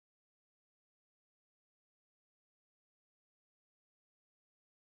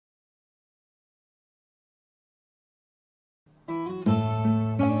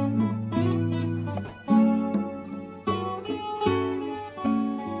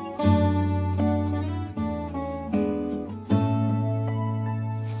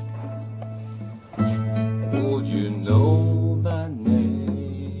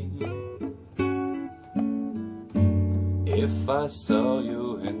I saw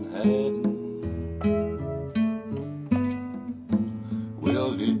you in heaven,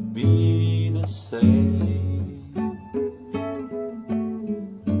 will it be the same?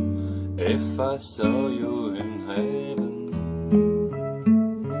 If I saw you in heaven,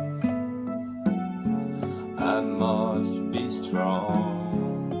 I must be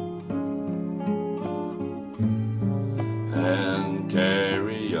strong and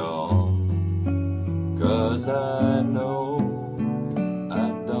carry on, 'cause I know I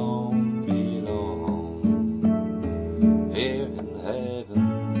don't belong here in heaven.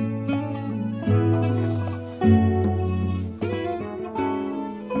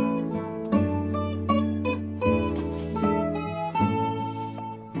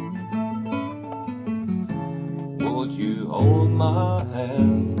 Would you hold my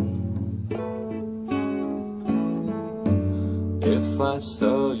hand if I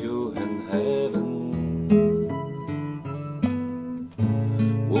saw you in heaven?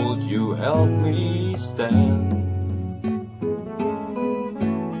 Would you help me stand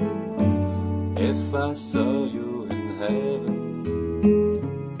if I saw you in heaven?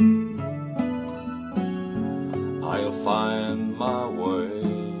 I'll find my way,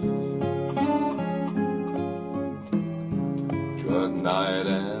 drug night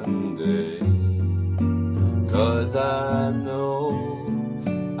and day, 'cause I know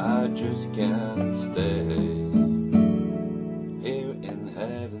I just can't stay here in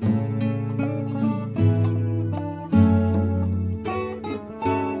heaven.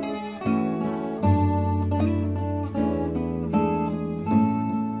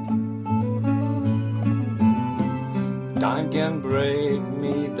 Time can break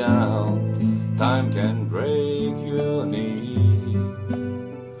me down, time can break your knee,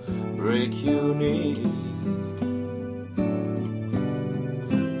 break your knee.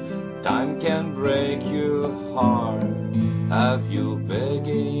 Time can break your heart, have you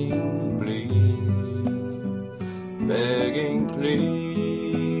begging please, begging please.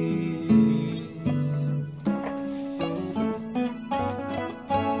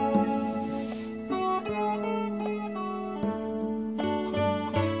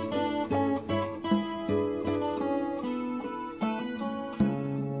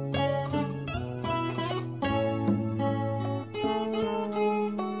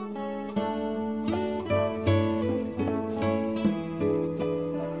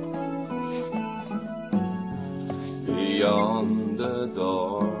 Beyond the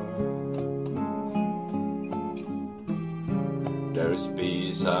door, there's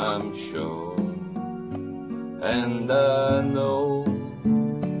peace, I'm sure, and I know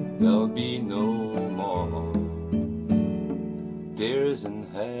there'll be no more tears in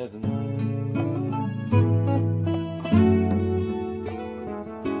heaven.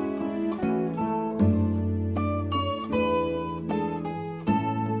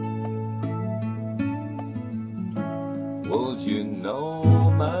 Would you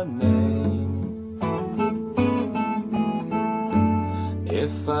know my name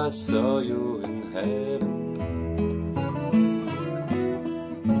if I saw you in heaven?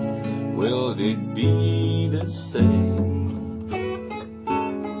 Will it be the same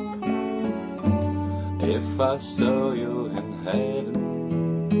if I saw you in heaven?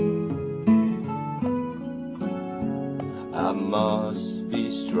 I must be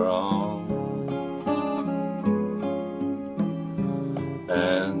strong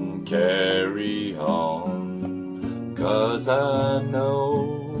and carry on, 'cause I know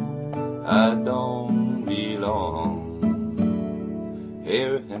I don't belong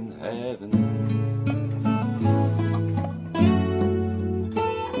here in heaven.